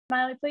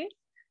Smiley, please.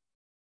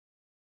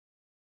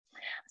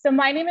 So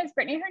my name is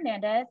Brittany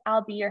Hernandez.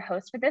 I'll be your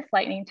host for this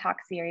lightning talk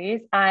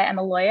series. I am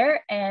a lawyer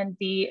and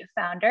the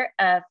founder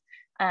of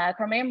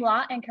Meum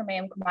Law and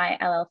Meum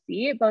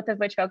LLC, both of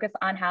which focus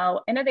on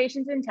how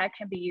innovations in tech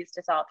can be used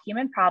to solve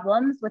human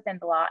problems within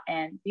the law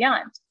and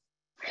beyond.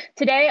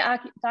 Today,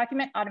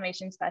 document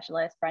automation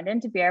specialist Brendon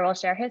de Beer will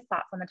share his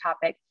thoughts on the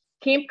topic,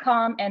 keep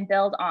calm and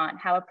build on,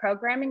 how a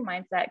programming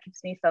mindset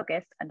keeps me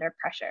focused under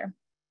pressure.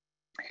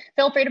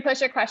 Feel free to push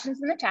your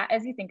questions in the chat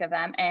as you think of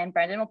them, and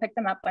Brendon will pick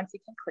them up once he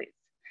concludes.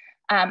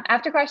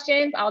 After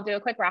questions, I'll do a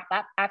quick wrap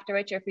up, after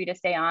which you're free to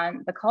stay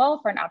on the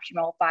call for an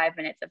optional 5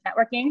 minutes of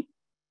networking.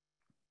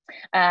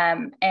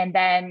 And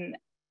then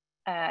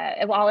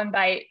I'll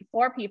invite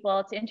 4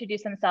 people to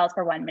introduce themselves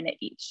for 1 minute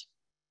each.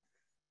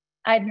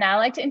 I'd now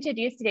like to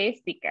introduce today's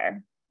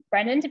speaker.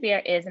 Brendon de Beer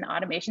is an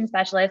automation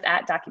specialist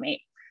at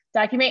Documate.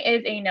 Documate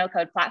is a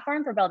no-code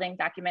platform for building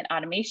document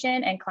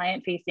automation and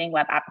client-facing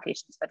web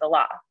applications for the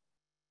law.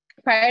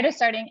 Prior to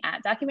starting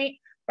at Documate,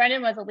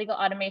 Brendon was a legal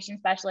automation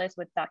specialist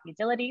with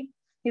DocUtility.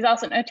 He's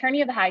also an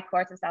attorney of the High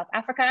Courts of South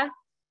Africa.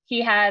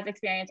 He has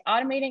experience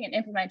automating and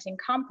implementing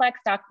complex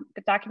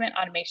document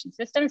automation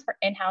systems for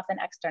in-house and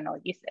external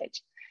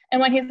usage. And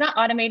when he's not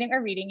automating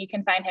or reading, you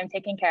can find him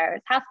taking care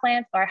of his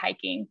houseplants or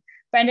hiking.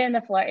 Brendon,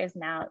 the floor is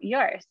now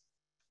yours.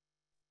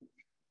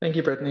 Thank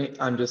you, Brittany.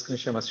 I'm just going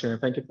to share my screen.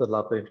 Thank you for the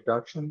lovely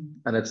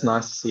introduction. And it's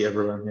nice to see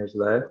everyone here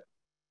today.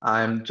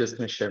 I'm just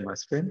going to share my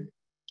screen.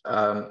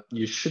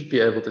 You should be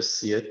able to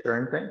see it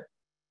currently.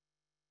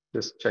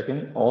 Just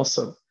checking.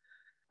 Awesome.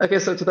 Okay,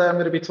 so today I'm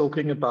going to be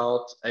talking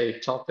about a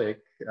topic,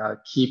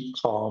 keep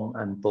calm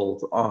and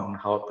build on,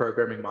 how a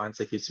programming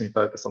mindset keeps me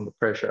focused on the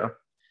pressure.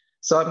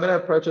 So I'm going to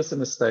approach this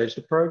in a staged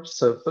approach.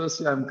 So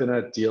firstly, I'm going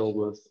to deal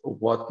with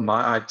what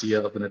my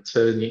idea of an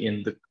attorney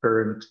in the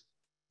current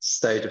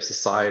stage of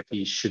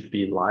society should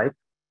be like.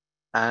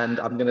 And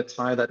I'm going to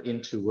tie that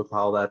into with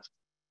how that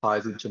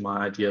ties into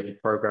my idea of a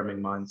programming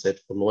mindset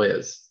for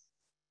lawyers.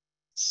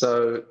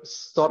 So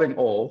starting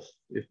off,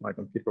 if my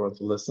computer wants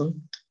to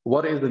listen,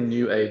 what is a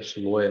new age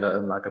lawyer?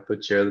 And like I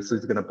put here, this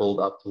is going to build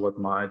up to what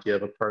my idea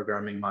of a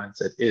programming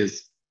mindset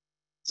is.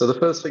 So the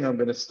first thing I'm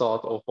going to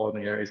start off on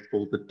here is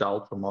called the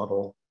Delta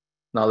model.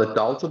 Now, the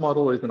Delta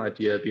model is an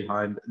idea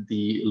behind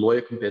the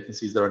lawyer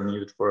competencies that are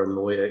needed for a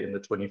lawyer in the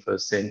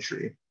 21st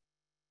century.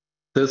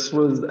 This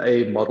was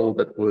a model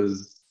that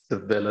was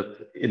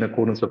developed in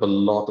accordance with a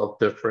lot of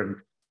different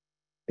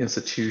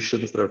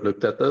institutions that have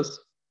looked at this.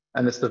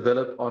 And it's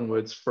developed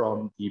onwards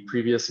from the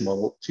previous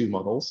model, 2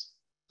 models.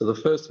 So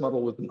the first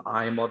model was an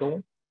I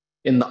model.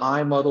 In the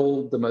I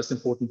model, the most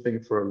important thing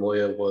for a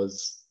lawyer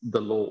was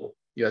the law.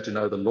 You had to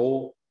know the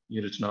law,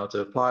 you needed to know how to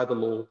apply the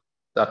law.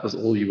 That was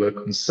all you were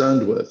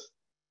concerned with.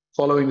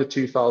 Following the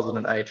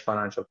 2008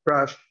 financial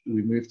crash,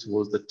 we moved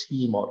towards the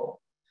T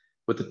model.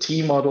 With the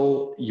T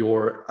model,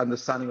 your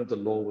understanding of the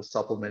law was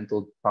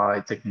supplemented by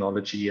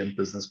technology and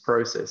business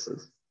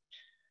processes.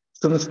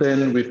 Since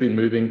then, we've been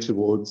moving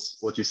towards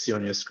what you see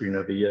on your screen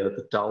over here,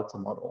 the Delta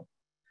model.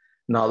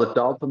 Now, the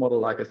Delta model,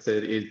 like I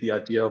said, is the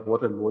idea of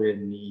what a lawyer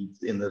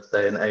needs in this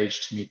day and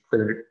age to meet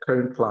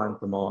current client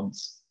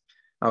demands.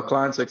 Our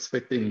clients are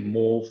expecting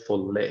more for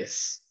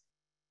less.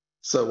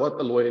 So what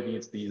a lawyer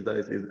needs these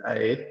days is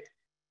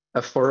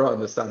a thorough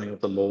understanding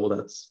of the law.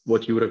 That's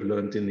what you would have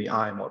learned in the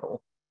I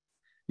model.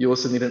 You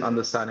also need an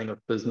understanding of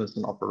business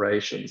and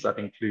operations. That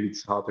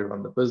includes how to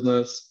run the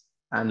business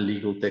and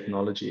legal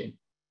technology.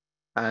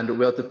 And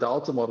what the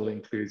Delta model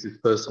includes is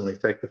personal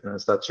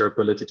effectiveness. That's your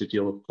ability to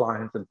deal with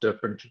clients and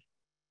different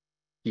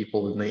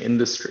people in the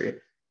industry.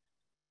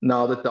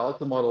 Now, the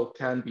Delta model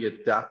can be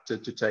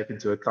adapted to take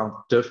into account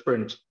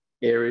different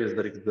areas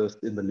that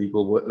exist in the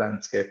legal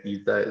landscape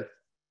these days.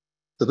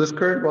 So this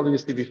current model you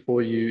see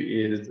before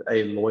you is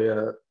a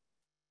lawyer,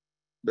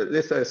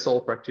 let's say a sole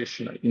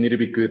practitioner. You need to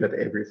be good at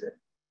everything.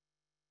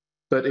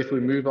 But if we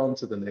move on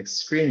to the next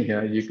screen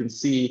here, you can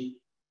see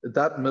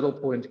that middle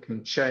point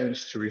can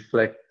change to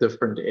reflect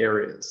different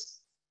areas.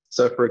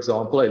 So for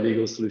example, a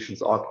legal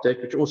solutions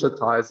architect, which also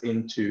ties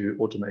into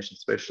automation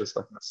specialists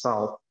like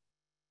myself,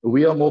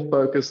 we are more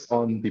focused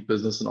on the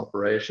business and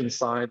operations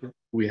side.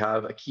 We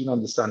have a keen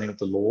understanding of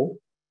the law,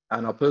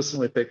 and our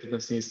personal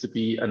effectiveness needs to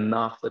be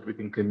enough that we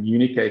can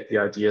communicate the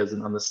ideas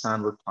and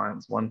understand what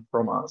clients want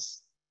from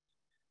us.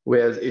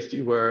 Whereas if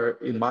you were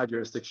in my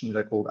jurisdiction,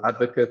 they're called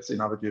advocates, in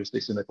other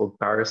jurisdictions, they're called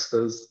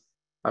barristers.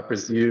 I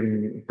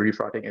presume brief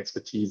writing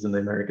expertise in the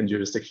American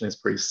jurisdiction is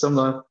pretty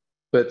similar,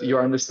 but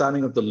your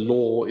understanding of the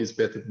law is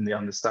better than the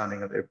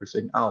understanding of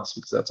everything else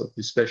because that's what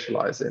you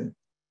specialize in.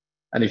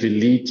 And if you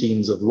lead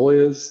teams of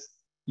lawyers,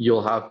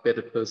 you'll have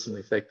better personal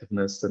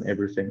effectiveness than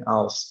everything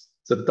else.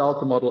 So the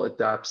Delta model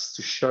adapts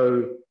to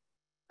show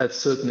at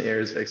certain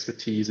areas of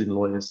expertise in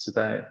lawyers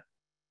today.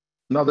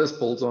 Now this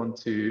builds on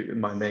to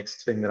my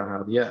next thing that I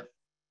have here,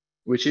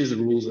 which is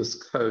rules as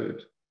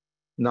code.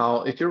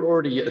 Now, if you're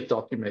already a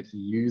Documate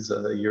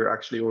user, you're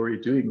actually already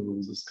doing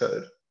rules as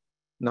code.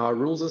 Now,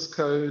 rules as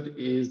code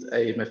is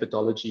a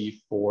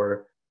methodology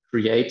for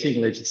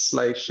creating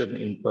legislation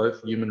in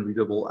both human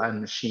readable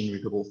and machine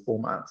readable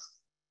formats.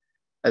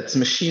 It's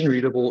machine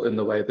readable in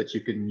the way that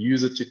you can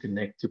use it to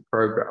connect to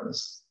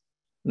programs.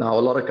 Now,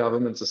 a lot of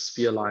governments are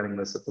spearlining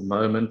this at the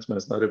moment,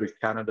 most notably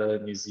Canada,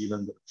 New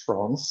Zealand, and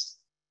France.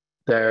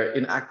 They're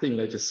enacting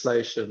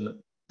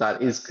legislation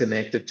that is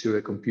connected to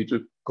a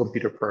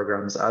computer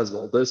programs as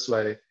well. This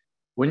way,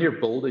 when you're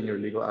building your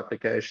legal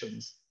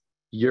applications,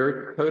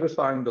 you're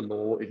codifying the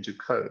law into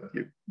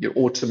code. You're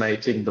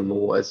automating the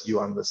law as you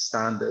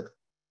understand it.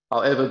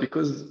 However,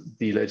 because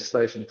the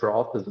legislation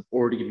drafters have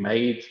already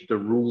made the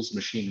rules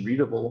machine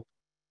readable,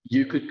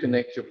 you could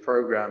connect your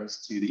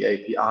programs to the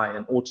API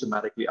and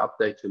automatically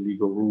update your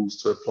legal rules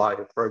to apply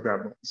your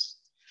program rules.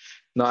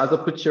 Now, as I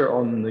put here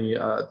on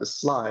the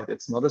slide,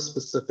 it's not a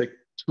specific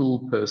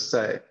tool per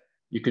se.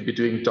 You could be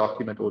doing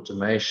document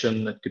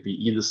automation. It could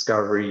be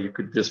e-discovery. You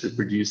could just be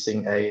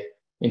producing a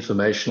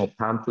informational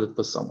pamphlet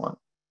for someone.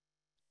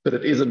 But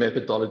it is a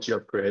methodology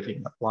of creating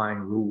and applying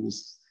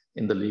rules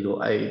in the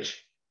legal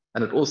age.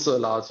 And it also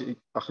allows you, in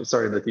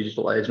the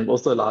digital age, and it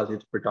also allows you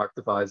to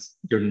productivize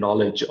your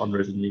knowledge on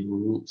written legal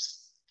rules.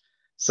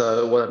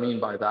 So what I mean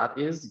by that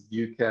is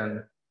you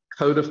can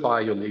codify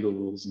your legal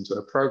rules into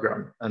a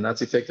program. And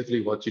that's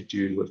effectively what you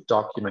do with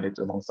Documate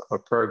amongst other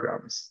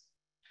programs.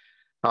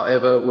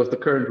 However, with the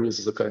current rules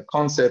as a code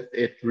concept,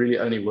 it really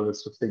only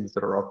works with things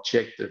that are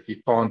objective.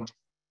 You can't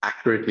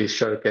accurately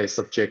showcase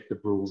subjective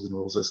rules and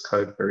rules as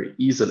code very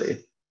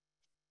easily.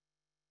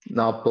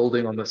 Now,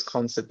 building on this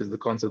concept is the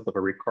concept of a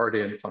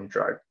Ricardian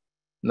contract.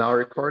 Now,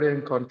 a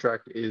Ricardian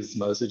contract is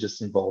mostly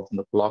just involved in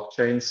the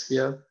blockchain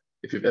sphere.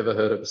 If you've ever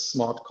heard of a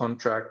smart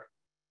contract,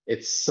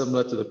 it's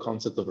similar to the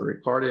concept of a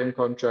Ricardian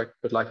contract,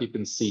 but like you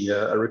can see,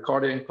 a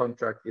Ricardian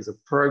contract is a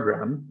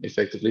program,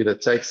 effectively,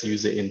 that takes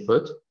user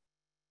input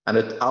and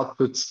it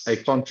outputs a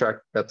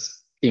contract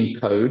that's in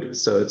code,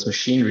 so it's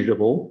machine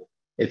readable.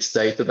 It's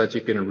data that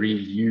you can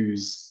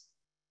reuse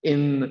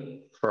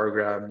in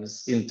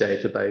programs, in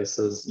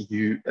databases.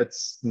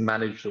 It's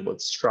manageable,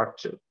 it's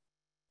structured.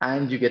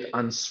 And you get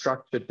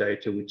unstructured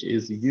data, which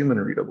is human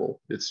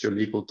readable. It's your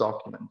legal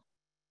document.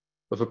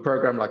 With a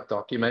program like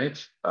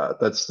Documate,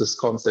 this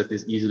concept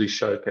is easily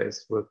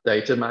showcased with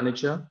Data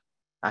Manager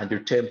and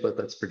your template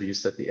that's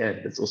produced at the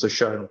end. It's also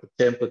shown with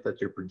the template that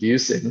you're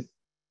producing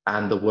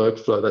and the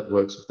workflow that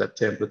works with that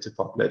template to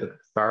populate it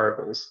with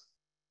variables.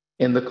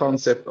 In the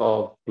concept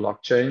of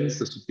blockchains,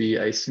 this would be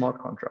a smart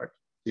contract.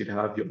 You'd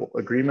have your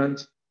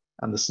agreement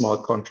and the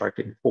smart contract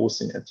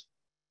enforcing it.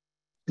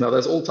 Now,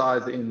 this all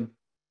ties into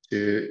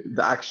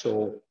the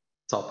actual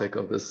topic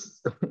of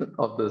this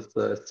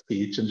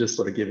speech and just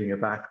sort of giving a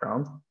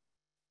background.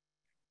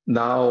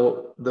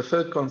 Now, the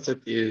third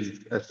concept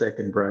is a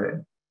second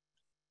brain.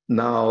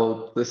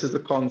 Now, this is a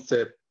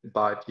concept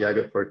by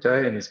Tiago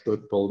Forte in his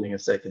book, Building a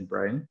Second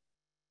Brain.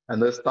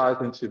 And this ties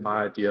into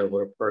my idea of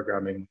what a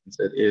programming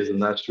mindset is,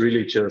 and that's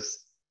really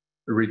just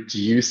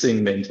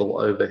reducing mental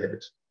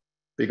overhead.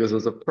 Because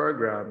as a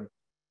programmer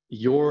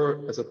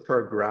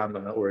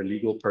or a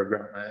legal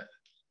programmer,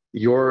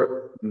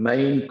 your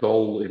main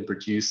goal in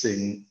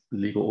producing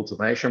legal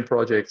automation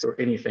projects or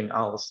anything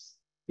else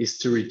is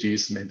to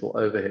reduce mental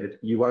overhead.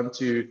 You want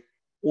to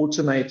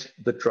automate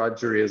the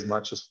drudgery as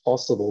much as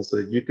possible so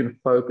that you can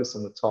focus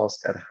on the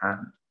task at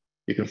hand.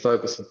 You can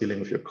focus on dealing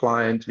with your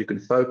client. You can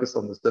focus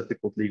on this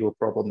difficult legal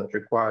problem that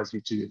requires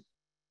you to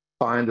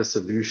find a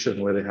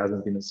solution where there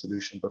hasn't been a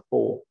solution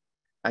before.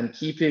 And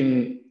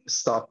keeping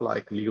stuff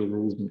like legal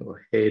rules in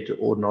your head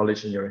or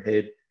knowledge in your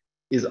head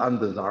is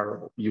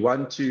undesirable. You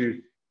want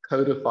to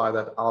codify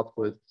that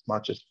outward as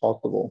much as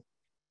possible.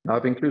 Now,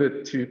 I've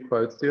included two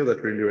quotes here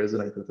that really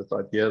resonate with this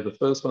idea. The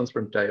first one's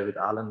from David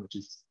Allen, which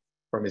is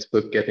from his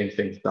book, Getting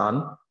Things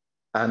Done.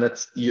 And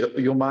it's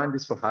your mind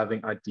is for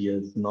having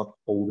ideas, not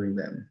holding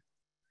them.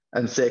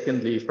 And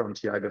secondly, from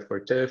Tiago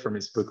Forte, from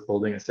his book,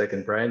 Building a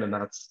Second Brain, and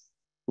that's,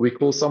 we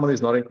call someone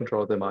who's not in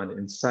control of their mind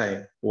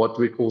insane. What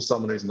we call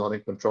someone who's not in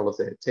control of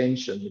their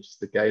attention, which is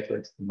the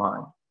gateway to the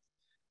mind.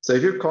 So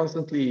if you're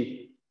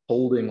constantly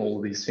holding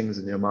all these things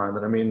in your mind,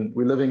 and I mean,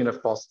 we're living in a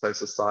fast-paced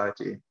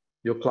society.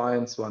 Your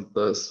clients want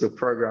this, your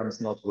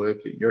program's not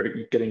working,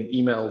 you're getting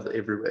emails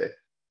everywhere.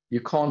 You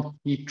can't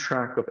keep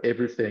track of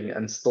everything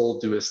and still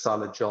do a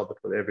solid job at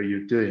whatever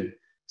you're doing.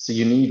 So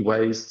you need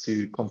ways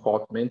to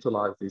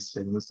compartmentalize these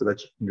things so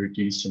that you can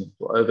reduce your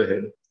mental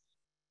overhead.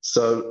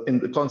 So in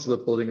the concept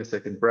of building a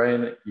second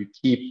brain, you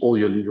keep all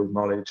your legal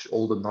knowledge,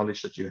 all the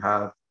knowledge that you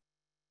have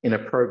in a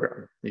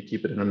program. You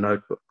keep it in a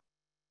notebook.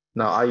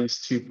 Now, I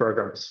use two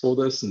programs for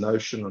this,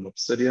 Notion and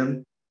Obsidian.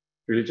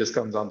 It really just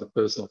comes down to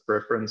personal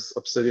preference.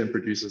 Obsidian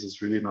produces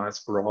this really nice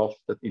graph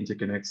that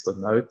interconnects the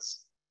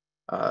notes.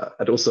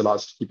 It also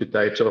allows you to keep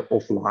your data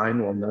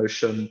offline, while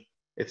Notion,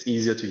 it's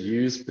easier to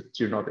use, but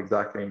you're not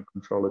exactly in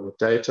control of your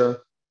data.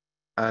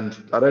 And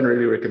I don't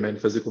really recommend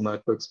physical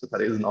notebooks, but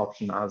that is an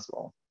option as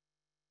well.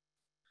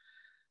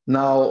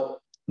 Now,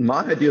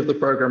 my idea of the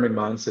programming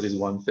mindset is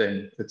one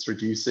thing. It's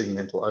reducing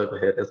mental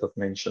overhead, as I've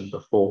mentioned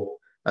before.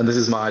 And this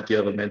is my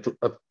idea of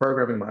a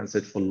programming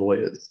mindset for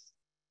lawyers.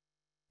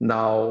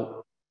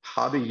 Now,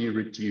 how do you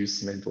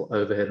reduce mental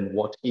overhead and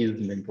what is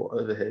mental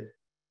overhead?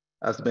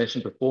 As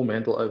mentioned before,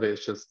 mental overhead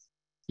is just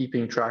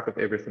keeping track of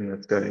everything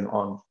that's going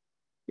on.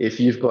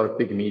 If you've got a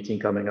big meeting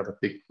coming up, a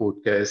big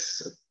court case,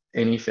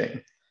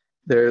 anything,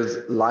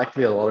 there's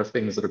likely a lot of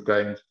things that are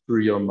going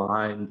through your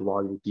mind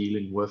while you're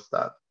dealing with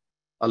that.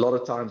 A lot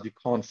of times you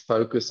can't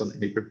focus on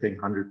everything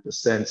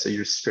 100%, so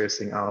you're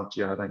stressing out,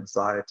 you have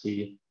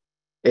anxiety.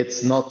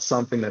 It's not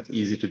something that's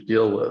easy to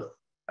deal with.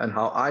 And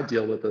how I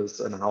deal with this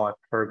and how I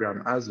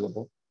program as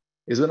well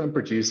is when I'm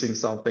producing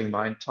something,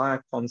 my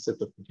entire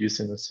concept of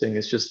producing this thing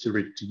is just to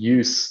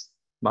reduce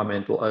my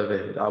mental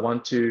overhead. I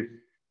want to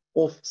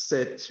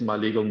offset my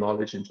legal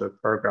knowledge into a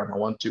program. I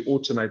want to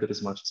automate it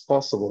as much as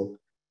possible.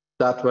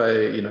 That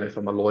way, you know, if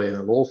I'm a lawyer in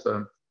a law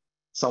firm,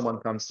 someone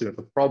comes to me with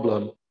a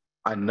problem,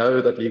 I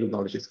know that legal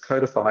knowledge is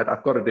codified.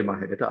 I've got it in my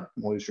head. I can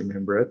always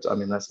remember it. I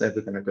mean, that's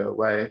never going to go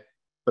away.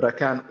 But I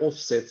can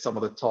offset some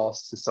of the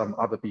tasks to some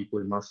other people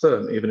in my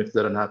firm, even if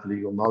they don't have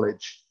legal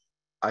knowledge.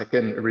 I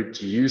can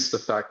reduce the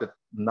fact that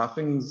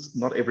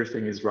not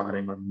everything is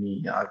riding on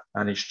me. I've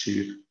managed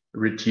to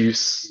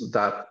reduce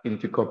that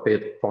into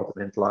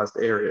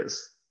compartmentalized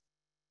areas.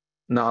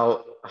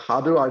 Now, how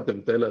do I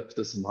develop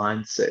this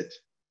mindset?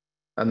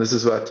 And this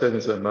is where I turn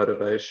into a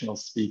motivational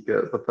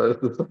speaker, as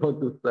opposed to someone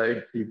just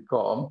saying, keep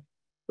calm.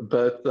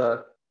 But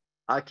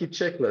I keep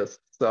checklists.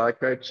 So I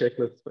create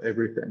checklists for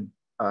everything.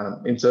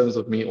 In terms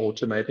of me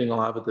automating,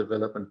 I'll have a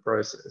development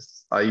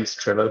process. I use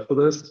Trello for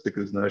this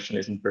because Notion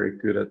isn't very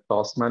good at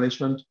task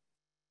management,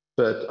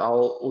 but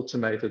I'll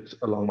automate it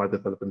along my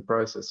development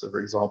process. So for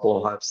example,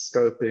 I'll have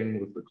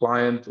scoping with the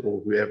client or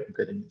whoever I'm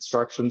getting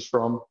instructions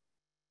from.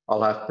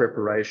 I'll have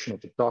preparation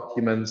of the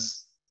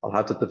documents. I'll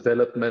have the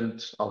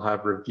development. I'll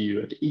have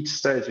review. At each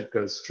stage it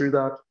goes through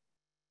that.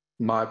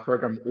 My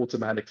program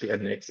automatically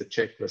annexes a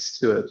checklist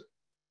to it.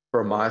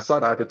 From my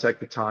side, I had to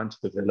take the time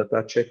to develop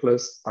that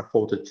checklist. I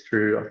thought it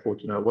through. I thought,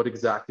 you know, what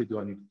exactly do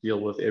I need to deal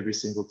with every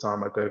single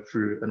time I go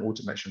through an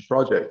automation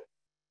project?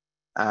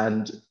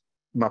 And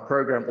my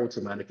program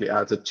automatically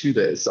adds it to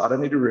there. So I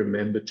don't need to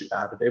remember to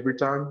add it every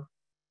time.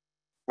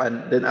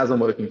 And then as I'm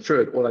working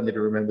through it, all I need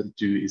to remember to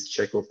do is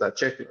check off that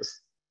checklist.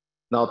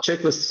 Now,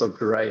 checklists are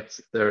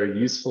great. They're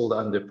useful, they're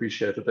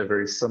underappreciated, they're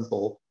very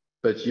simple,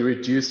 but you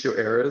reduce your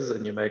errors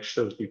and you make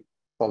sure that you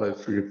follow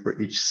through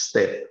for each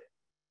step.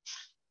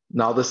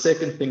 Now, the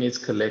second thing is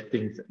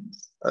collecting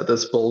things.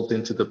 This builds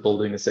into the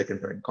building a second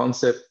brain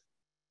concept.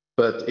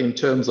 But in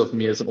terms of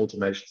me as an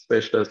automation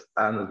specialist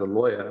and as a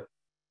lawyer,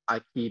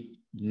 I keep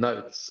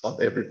notes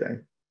of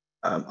everything.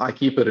 I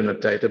keep it in a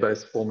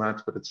database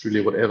format, but it's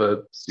really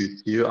whatever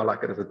suits you. I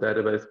like it as a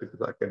database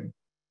because I can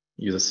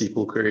use a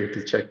SQL query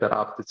to check that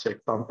up, to check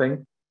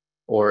something.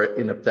 Or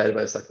in a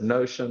database like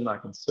Notion, I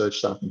can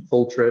search that and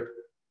filter it.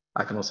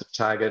 I can also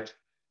tag it.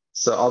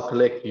 So I'll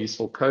collect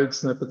useful code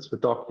snippets for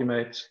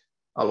Documate.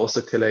 I'll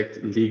also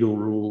collect legal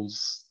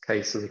rules,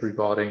 cases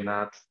regarding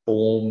that,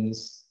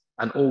 forms,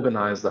 and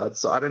organize that.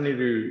 So I don't need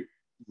to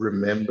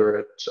remember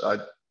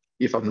it.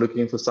 If I'm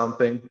looking for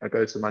something, I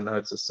go to my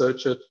notes, I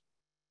search it,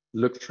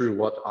 look through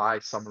what I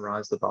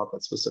summarized about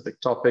that specific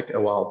topic a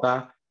while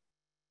back,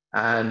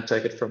 and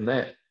take it from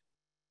there.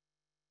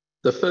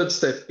 The third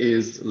step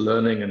is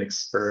learning and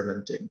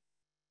experimenting.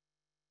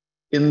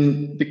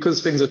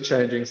 Because things are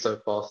changing so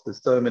fast,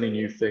 there's so many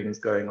new things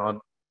going on,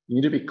 you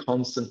need to be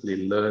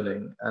constantly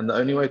learning. And the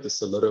only way to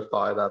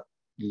solidify that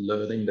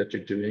learning that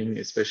you're doing,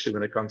 especially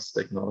when it comes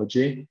to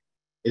technology,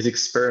 is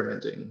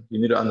experimenting. You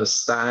need to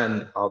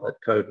understand how that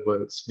code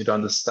works. You need to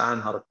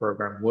understand how the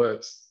program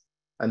works.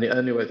 And the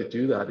only way to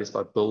do that is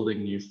by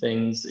building new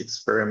things,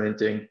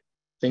 experimenting,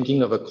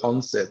 thinking of a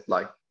concept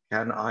like,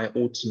 can I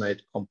automate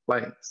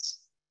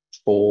complaints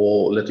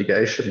for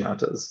litigation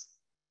matters?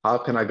 How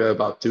can I go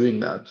about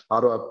doing that? How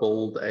do I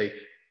build a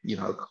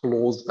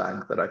clause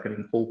bank that I can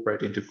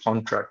incorporate into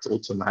contracts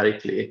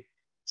automatically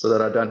so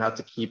that I don't have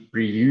to keep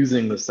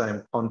reusing the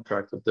same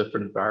contract with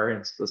different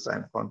variants of the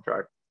same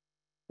contract?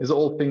 These are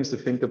all things to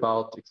think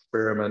about,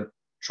 experiment,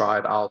 try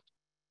it out.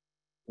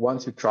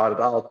 Once you've tried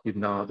it out, you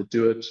know how to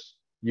do it.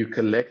 You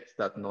collect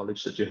that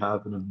knowledge that you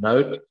have in a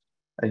note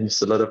and you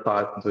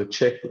solidify it into a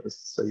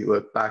checklist. So you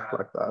work back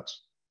like that.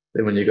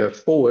 Then when you go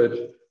forward,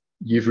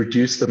 you've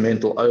reduced the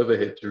mental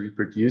overhead to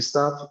reproduce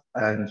that,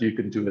 and you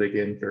can do it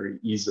again very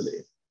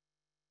easily.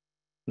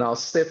 Now,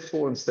 step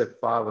 4 and step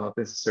 5 are not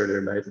necessarily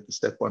related to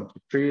step 1 to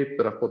 3,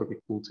 but I thought it'd be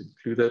cool to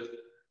include it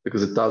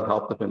because it does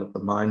help develop the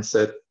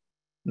mindset.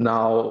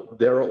 Now,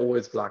 there are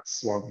always black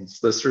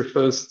swans. This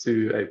refers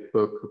to a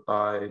book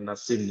by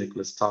Nassim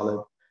Nicholas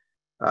Taleb.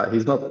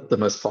 He's not the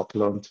most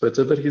popular on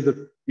Twitter, but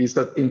he's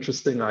got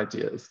interesting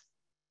ideas.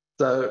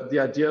 So the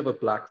idea of a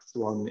black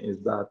swan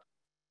is that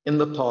in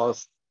the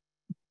past,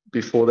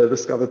 before they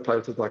discovered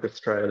places like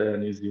Australia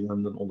and New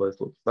Zealand and all those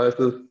sorts of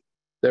places,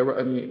 there were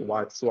only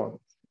white swans.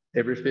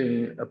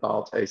 Everything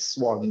about a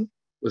swan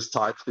was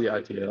tied to the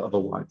idea of a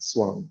white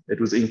swan. It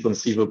was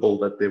inconceivable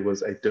that there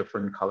was a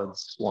different colored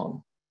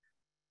swan.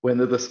 When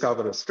they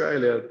discovered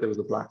Australia, there was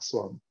a black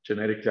swan,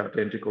 genetically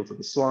identical to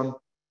the swan,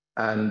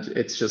 and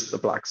it's just a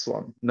black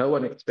swan. No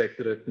one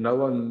expected it.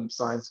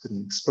 Science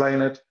couldn't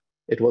explain it.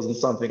 It wasn't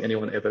something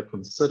anyone ever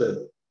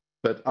considered.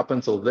 But up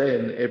until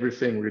then,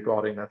 everything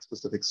regarding that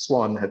specific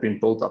swan had been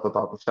built up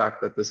about the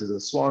fact that this is a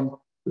swan,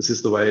 this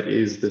is the way it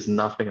is, there's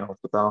nothing else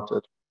about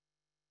it.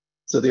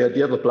 So the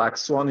idea of a black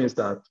swan is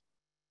that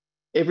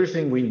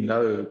everything we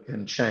know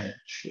can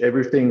change.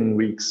 Everything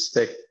we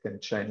expect can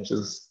change.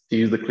 As to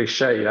use the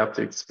cliche, you have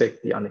to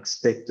expect the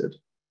unexpected.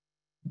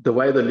 The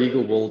way the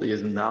legal world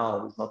is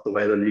now is not the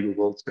way the legal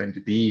world's going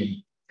to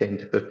be in 10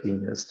 to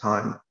 15 years'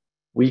 time.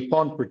 We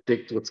can't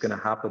predict what's going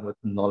to happen with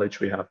the knowledge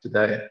we have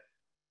today.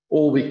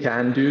 All we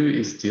can do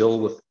is deal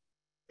with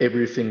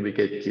everything we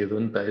get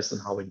given based on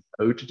how we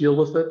know to deal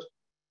with it,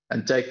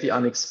 and take the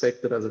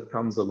unexpected as it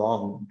comes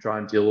along and try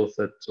and deal with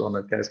it on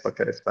a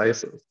case-by-case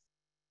basis.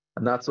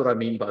 And that's what I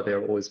mean by there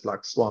are always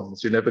black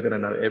swans. You're never going to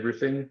know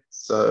everything.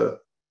 So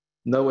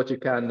know what you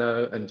can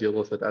know and deal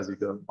with it as you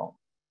go along.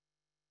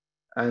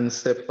 And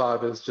step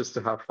 5 is just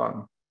to have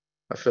fun.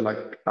 I feel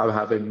like I'm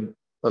having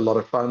a lot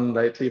of fun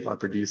lately by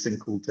producing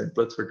cool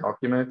templates for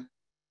Documate.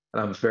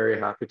 And I'm very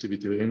happy to be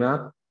doing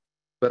that.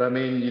 But I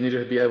mean, you need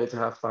to be able to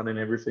have fun in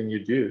everything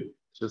you do.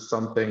 It's just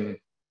something,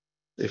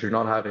 if you're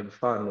not having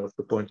fun, what's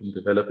the point in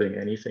developing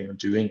anything or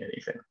doing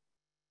anything?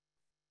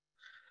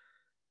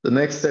 The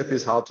next step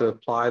is how to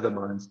apply the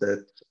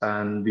mindset.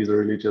 And these are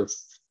really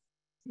just,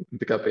 you can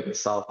pick up any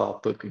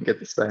self-help book and get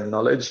the same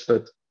knowledge,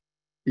 but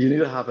you need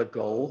to have a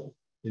goal.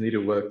 You need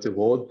to work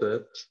towards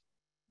it.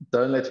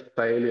 Don't let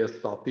failure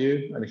stop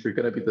you. And if you're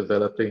going to be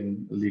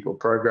developing legal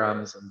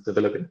programs and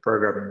developing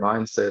programming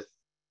mindset,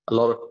 a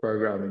lot of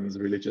programming is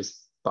really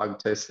just bug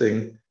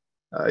testing.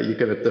 You're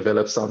going to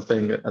develop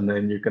something and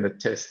then you're going to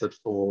test it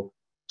for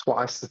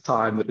twice the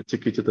time that it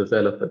took you to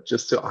develop it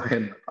just to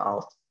iron it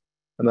out.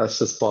 And that's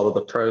just part of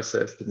the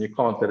process. And you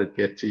can't let it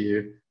get to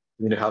you.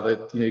 You need to have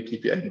it, you need to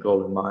keep your end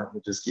goal in mind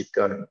and just keep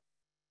going.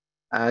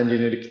 And you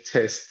need to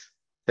test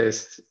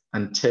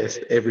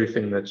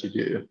everything that you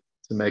do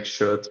to make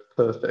sure it's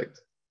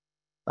perfect.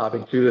 I've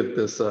included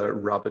this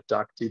rubber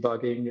duck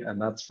debugging,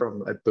 and that's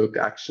from a book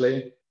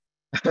actually.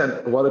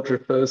 And what it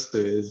refers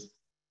to is,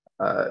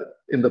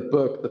 in the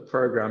book, the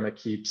programmer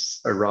keeps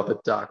a rubber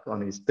duck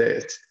on his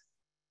desk.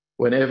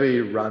 Whenever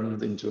he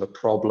runs into a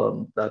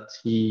problem that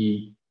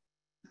he's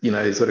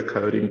got a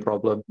coding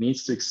problem,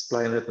 needs to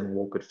explain it and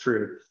walk it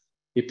through.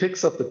 He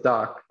picks up the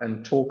duck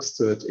and talks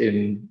to it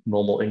in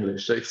normal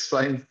English. So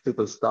explains to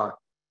this duck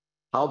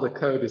how the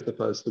code is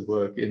supposed to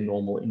work in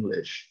normal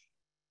English.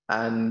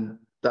 And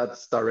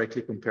that's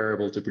directly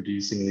comparable to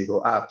producing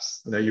legal apps.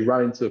 You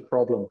run into a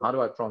problem. How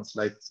do I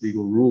translate this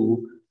legal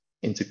rule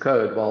into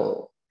code?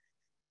 Well,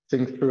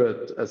 think through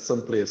it as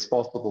simply as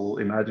possible.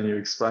 Imagine you're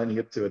explaining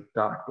it to a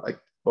duck,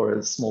 or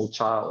a small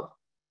child.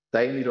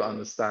 They need to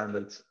understand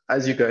that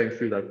as you're going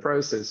through that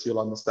process, you'll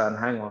understand,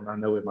 hang on, I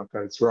know where my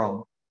code's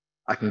wrong.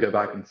 I can go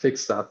back and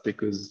fix that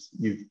because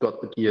you've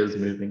got the gears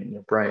moving in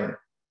your brain.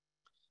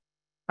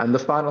 And the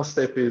final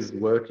step is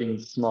working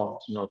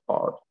smart, not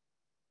hard.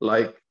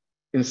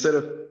 Instead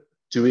of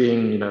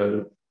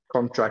doing,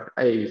 contract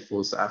A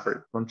for South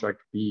Africa, contract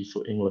B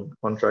for England,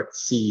 contract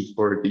C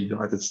for the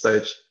United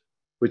States,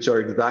 which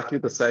are exactly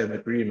the same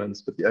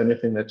agreements, but the only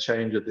thing that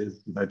changes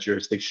is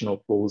jurisdictional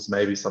clause,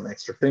 maybe some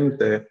extra things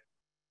there.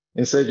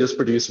 Instead, just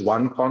produce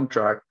one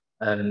contract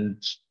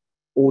and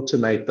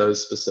automate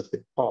those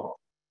specific parts.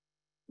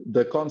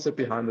 The concept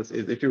behind this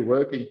is if you're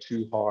working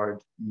too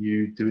hard,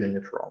 you're doing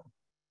it wrong.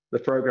 The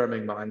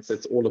programming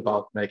mindset's all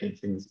about making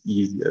things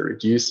easier,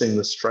 reducing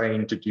the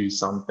strain to do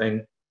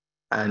something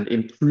and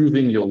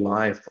improving your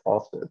life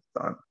after it's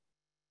done.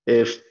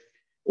 If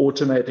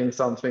automating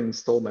something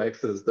still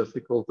makes it as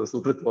difficult as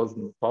it was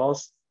in the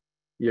past,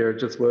 you're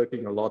just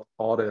working a lot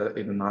harder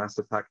in a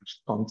nicer packaged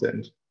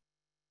content.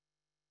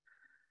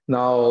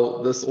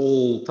 Now, this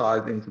all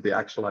ties into the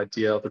actual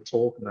idea of the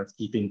talk, and that's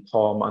keeping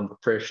calm under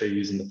pressure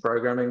using the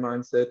programming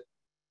mindset.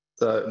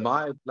 So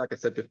like I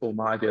said before,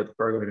 my idea of the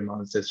programming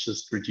mindset is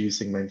just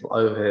reducing mental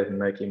overhead and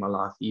making my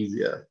life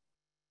easier.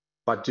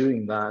 By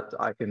doing that,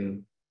 I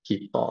can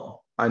keep calm.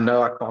 I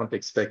know I can't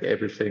expect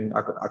everything.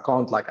 I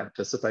can't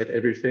anticipate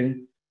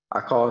everything.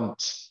 I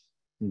can't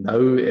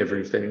know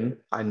everything.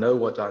 I know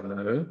what I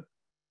know.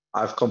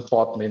 I've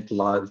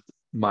compartmentalized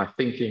my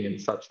thinking in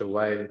such a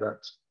way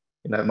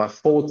that my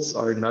thoughts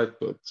are in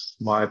notebooks.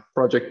 My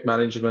project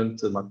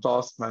management and my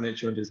task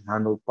management is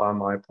handled by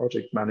my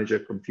project manager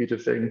computer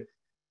thing,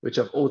 which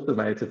I've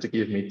automated to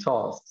give me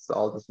tasks. So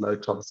I'll just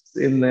load tasks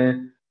in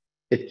there.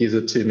 It gives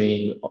it to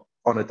me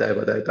on a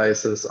day-by-day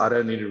basis. I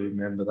don't need to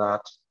remember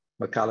that.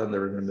 My calendar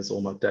remembers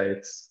all my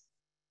dates.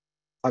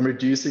 I'm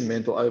reducing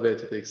mental overhead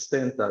to the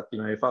extent that,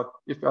 if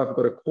I've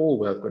got a call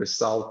where I've got to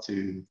sell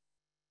to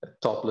a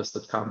top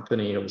listed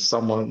company or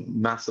someone,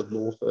 massive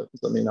law firms.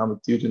 I'm a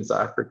dude in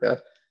South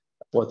Africa.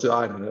 What do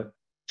I know?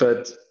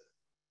 But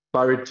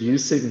by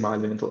reducing my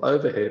mental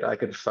overhead, I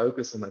can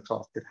focus on the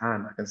task at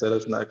hand. I can say,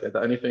 listen, okay, the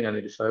only thing I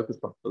need to focus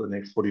on for the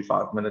next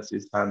 45 minutes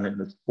is handling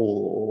this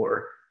call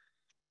or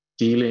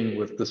dealing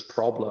with this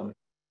problem,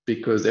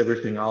 because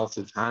everything else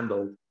is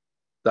handled.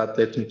 That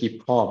lets me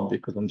keep calm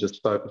because I'm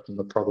just focused on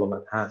the problem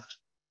at hand.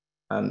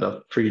 And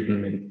I've freed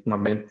my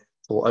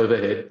mental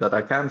overhead that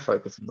I can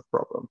focus on the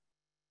problem.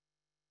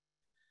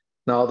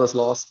 Now, this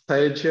last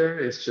page here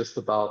is just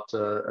about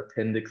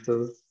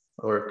appendixes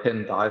or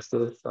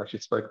appendices. I actually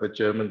spoke with a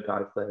German guy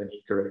today and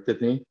he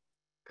corrected me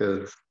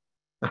because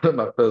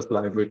my first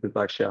language is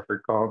actually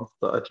Afrikaans,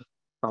 so I just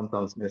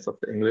sometimes mess up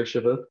the English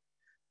of it.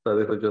 So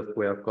this is just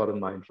where I've gotten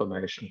my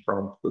information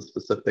from, the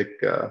specific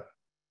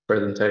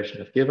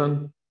presentation I've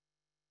given.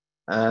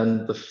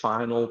 And the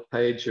final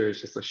page here is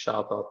just a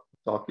shout out to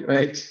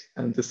Documate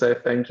and to say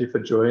thank you for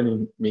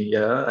joining me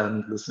here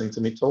and listening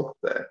to me talk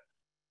there.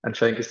 And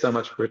thank you so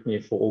much,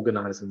 Brittany, for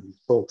organizing these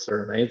talks.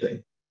 They're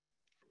amazing.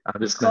 I'm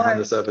just going to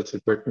hand this over to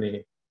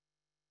Brittany.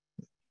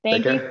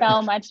 Thank you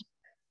so much.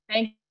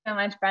 Thank you so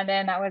much,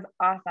 Brendon. That was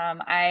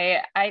awesome.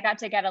 I got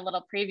to get a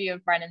little preview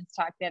of Brendon's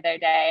talk the other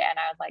day, and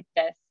I was like,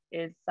 this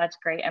is such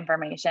great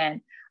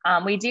information.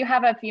 We do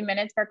have a few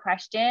minutes for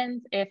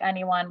questions. If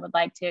anyone would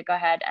like to go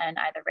ahead and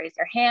either raise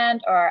their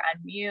hand or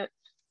unmute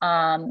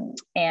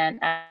and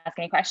ask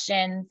any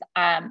questions.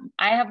 I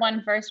have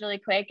one first really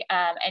quick,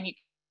 and you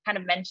kind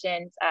of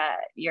mentioned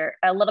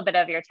a little bit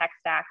of your tech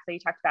stack. So you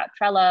talked about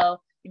Trello,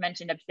 you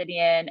mentioned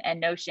Obsidian and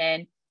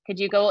Notion. Could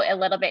you go a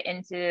little bit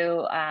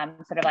into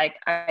sort of like,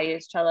 I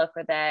use Trello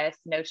for this,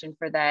 Notion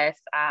for this,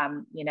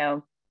 you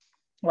know,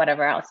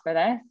 whatever else for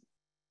this?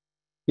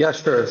 Yeah,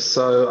 sure.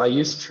 So I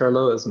use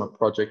Trello as my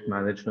project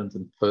management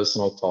and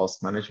personal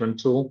task management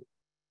tool.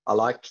 I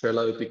like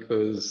Trello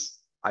because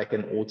I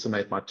can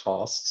automate my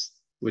tasks,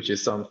 which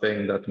is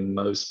something that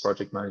most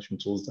project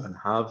management tools don't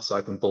have. So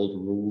I can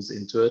build rules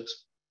into it.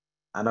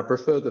 And I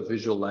prefer the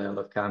visual layout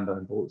of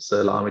Kanban boards,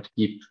 so allow me to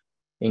keep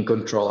in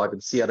control. I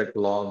can see at a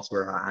glance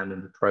where I am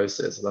in the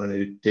process. I don't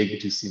need to dig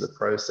to see the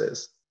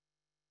process.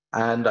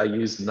 And I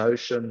use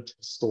Notion to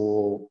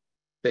store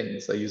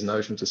things. I use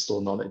Notion to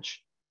store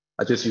knowledge.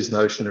 I just use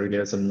Notion really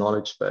as a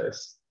knowledge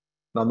base.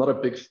 And I'm not a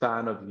big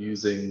fan of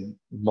using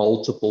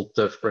multiple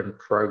different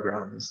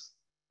programs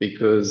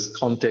because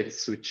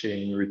context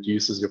switching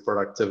reduces your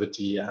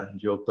productivity and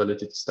your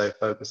ability to stay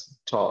focused on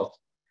tasks.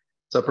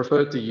 So I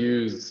prefer to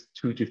use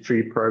 2 to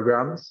 3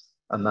 programs,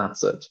 and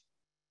that's it.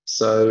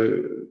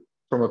 So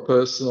from a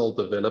personal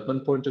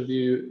development point of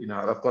view, you know,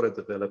 I've got to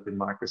develop in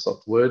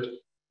Microsoft Word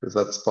because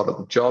that's part of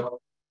the job.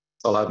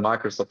 So I'll have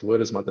Microsoft Word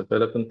as my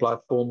development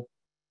platform,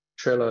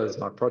 Trello as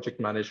my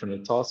project management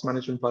and task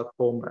management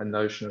platform, and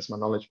Notion as my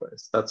knowledge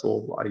base. That's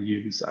all I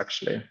use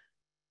actually,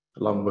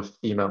 along with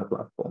email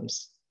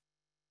platforms.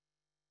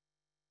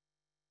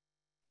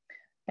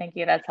 Thank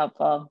you, that's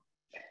helpful.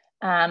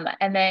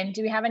 And then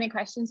do we have any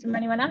questions from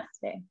anyone else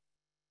today?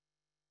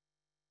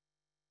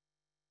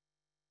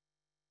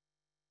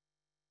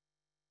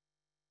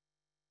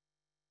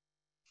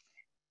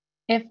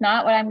 If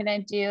not, what I'm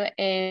going to do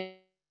is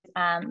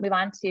move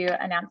on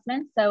to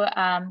announcements. So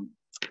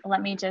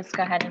let me just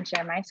go ahead and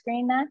share my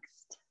screen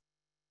next.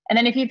 And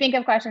then if you think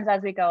of questions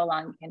as we go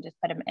along, you can just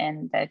put them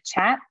in the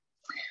chat.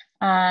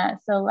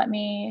 So let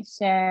me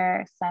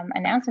share some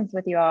announcements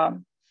with you all.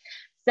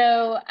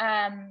 So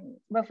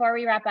before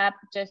we wrap up,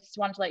 just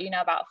wanted to let you know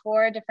about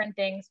 4 different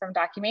things from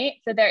Documate.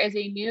 So there is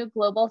a new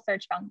global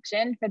search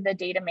function for the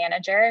data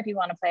manager if you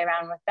want to play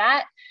around with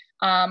that.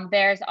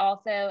 There's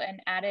also an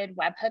added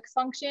webhooks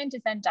function to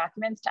send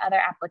documents to other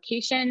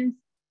applications.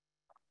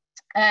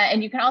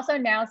 And you can also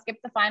now skip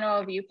the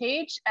final review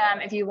page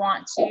if you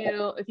want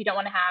to, if you don't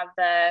want to have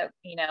the,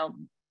 you know,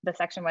 the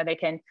section where they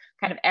can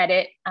kind of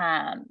edit,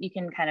 you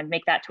can kind of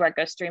make that to where it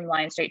goes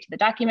streamlined straight to the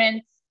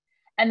documents.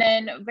 And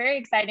then very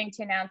exciting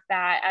to announce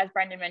that, as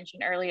Brendon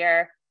mentioned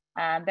earlier,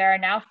 there are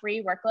now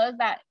free workflows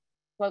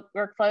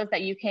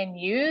that you can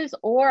use,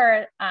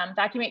 or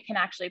Documate can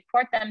actually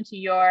port them to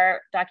your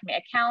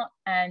Documate account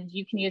and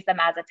you can use them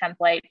as a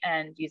template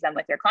and use them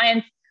with your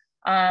clients.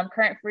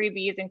 Current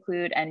freebies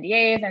include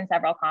NDAs and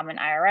several common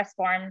IRS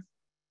forms.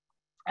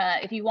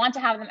 If you want to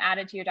have them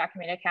added to your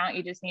Documate account,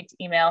 you just need to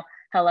email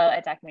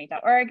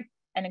hello@documate.org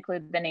and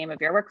include the name of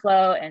your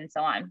workflow and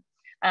so on.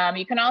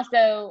 You can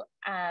also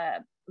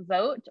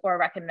vote or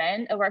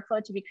recommend a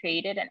workflow to be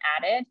created and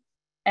added.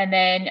 And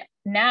then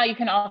now you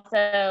can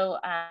also,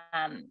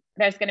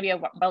 there's going to be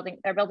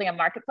they're building a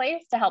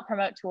marketplace to help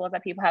promote tools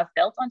that people have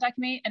built on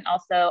Documate and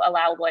also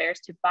allow lawyers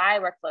to buy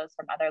workflows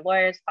from other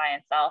lawyers, buy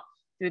and sell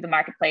through the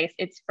marketplace.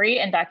 It's free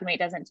and Documate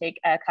doesn't take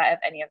a cut of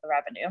any of the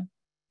revenue.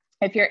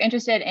 If you're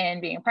interested in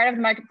being a part of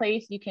the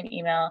marketplace, you can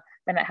email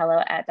them at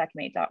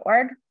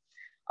hello@documate.org.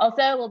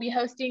 Also, we'll be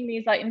hosting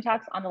these lightning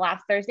talks on the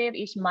last Thursday of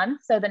each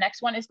month. So the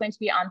next one is going to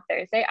be on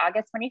Thursday,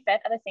 August 25th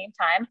at the same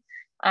time.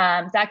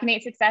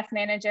 Documate Success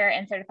Manager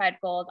and Certified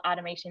Gold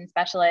Automation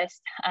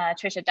Specialist,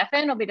 Trisha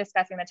Duffin, will be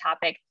discussing the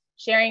topic,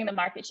 sharing the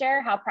market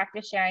share, how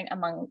practice sharing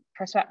among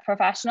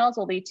professionals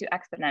will lead to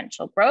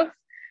exponential growth.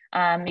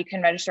 You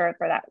can register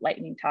for that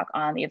lightning talk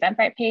on the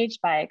Eventbrite page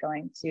by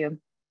going to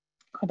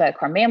the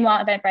Core Meum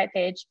Law Eventbrite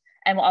page.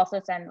 And we'll also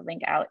send the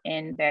link out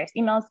in various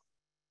emails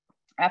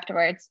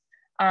afterwards.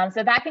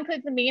 So that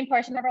concludes the main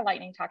portion of our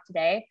lightning talk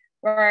today.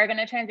 We're going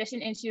to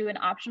transition into an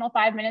optional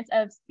 5 minutes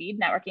of speed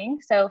networking.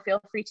 So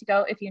feel free to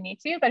go if you need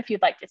to, but if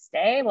you'd like to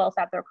stay, we'll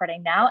stop the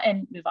recording now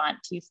and move on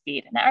to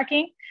speed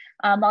networking.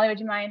 Molly, would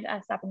you mind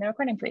stopping the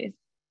recording, please?